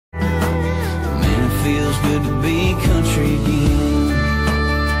feels good to be country again.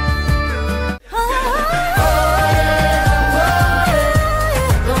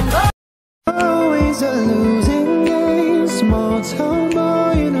 Always a losing game, small town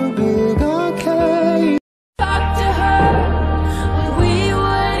boy in a big arcade. Talk to her when we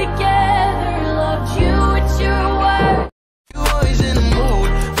were together, loved you with your word. You always in the mood,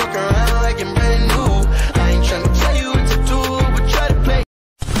 fuck around like you're brand new. I ain't tryna tell you what to do, but try to play.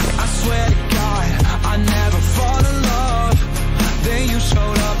 I swear to God, I never fall in love. Then you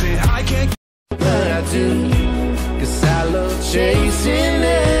showed up and I can't. But I do, 'cause I love chasing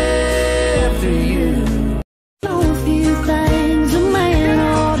after you. Know a few things a man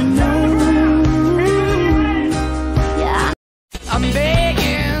ought to know. Yeah, I'm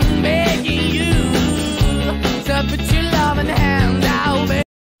begging you to put your love in the hand out, baby.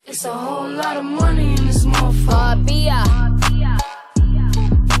 it's a whole lot of money in this motherfucker.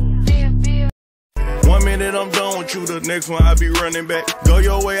 One minute I'm done with you, the next one I be running back. Go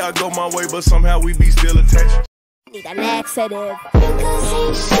your way, I go my way, but somehow we be still attached. Need a laxative. Because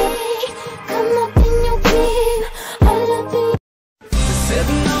ain't shit come up in your bed. All of it.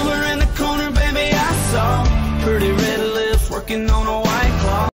 Sitting over in the corner, baby, I saw pretty red lips working on a white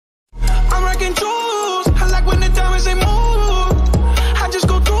claw. I'm rocking jewels, I like when the diamonds they move. I just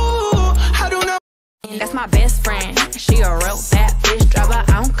go through, I do not. That's my best friend. She a real bad bitch, drive her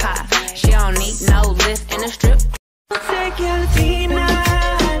own car. She don't need no lift in the strip. Take you to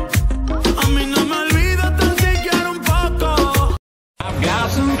tonight. A mí no me olvida tan siquiera un poco. I've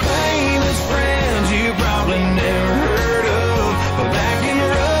got some famous friends you probably never heard of, but back in the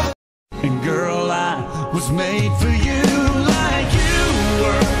rough. And girl, I was made for you, like you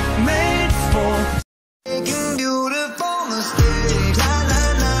were made for. Making beautiful mistakes, la la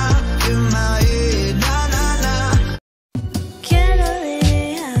la, in my head, la la la. Que lo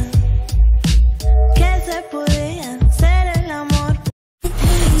digan, que se podían ser el amor.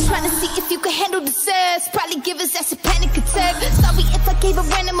 Trying to see if you can handle the sex. Probably give us that's a panic attack. Sorry if I gave a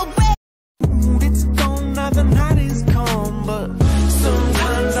random away. It's gone now, the night is calm, but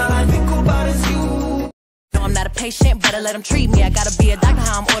sometimes all I think about is you. No, I'm not a patient, better let them treat me. I gotta be a doctor,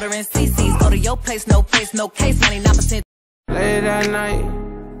 how I'm ordering CCs. Go to your place, no face, no case, 99%. Late at night,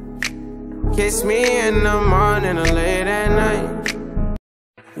 kiss me in the morning or late at night.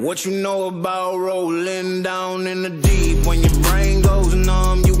 What you know about rolling down in the deep? When your brain goes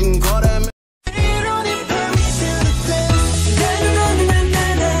numb, you can call that.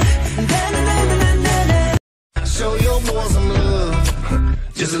 Show your boy some love,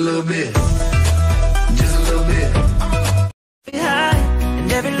 just a little bit, just a little bit. High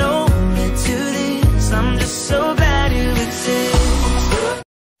and every low to this. I'm just so glad you exist.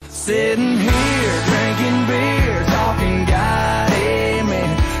 Sitting here drinking beer, talking God, amen,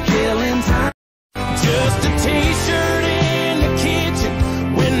 killing time. Just a t-shirt in the kitchen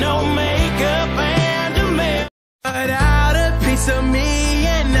with no makeup and a man. Cut out a piece of me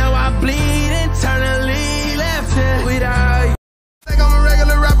and now I bleed internally, left it without you. Like I'm a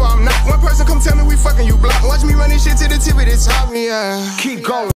regular rapper, I'm not. One person come tell me we fucking, you block. Watch me run this shit to the tip of the top, yeah. Keep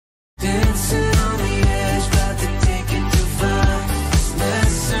going. Dancing on the edge, about to take it too far. Just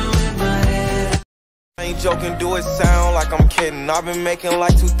messing with my head. I ain't joking, do it sound like I'm kidding. I've been making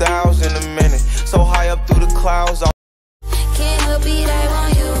like 2,000 a minute. So high up through the clouds, Can't help it, I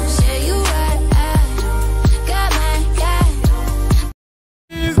want you. Say you right, got my guy.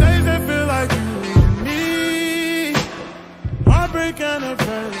 these days they feel like you and me. Heartbreak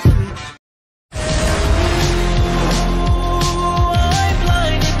anniversary. I'm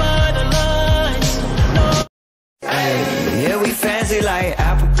blinded by the lights. No. Yeah, we fancy like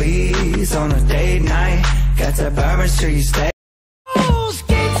Applebee's on a date night. Got that Bourbon Street steak. Ooh,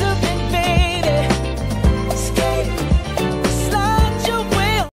 skates up and baby, skate, slide your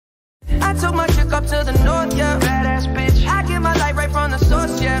way. I took my chick up to the north, yeah, badass bitch. I get my light right from the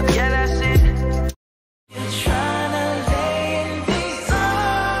source, yeah, yeah, that's it. You're trying to lay in these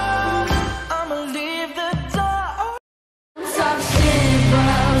arms, I'ma leave the door. Top shit,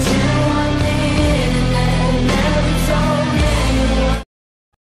 bros, you want me in and never told me.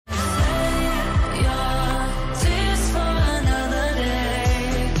 Tears for another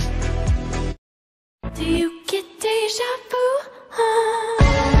day. Do you get deja vu?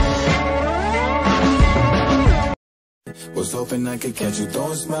 Was hoping I could catch you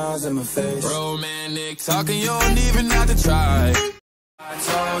throwing smiles in my face. Romantic talking, you don't even have to try. I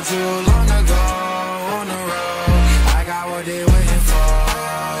told you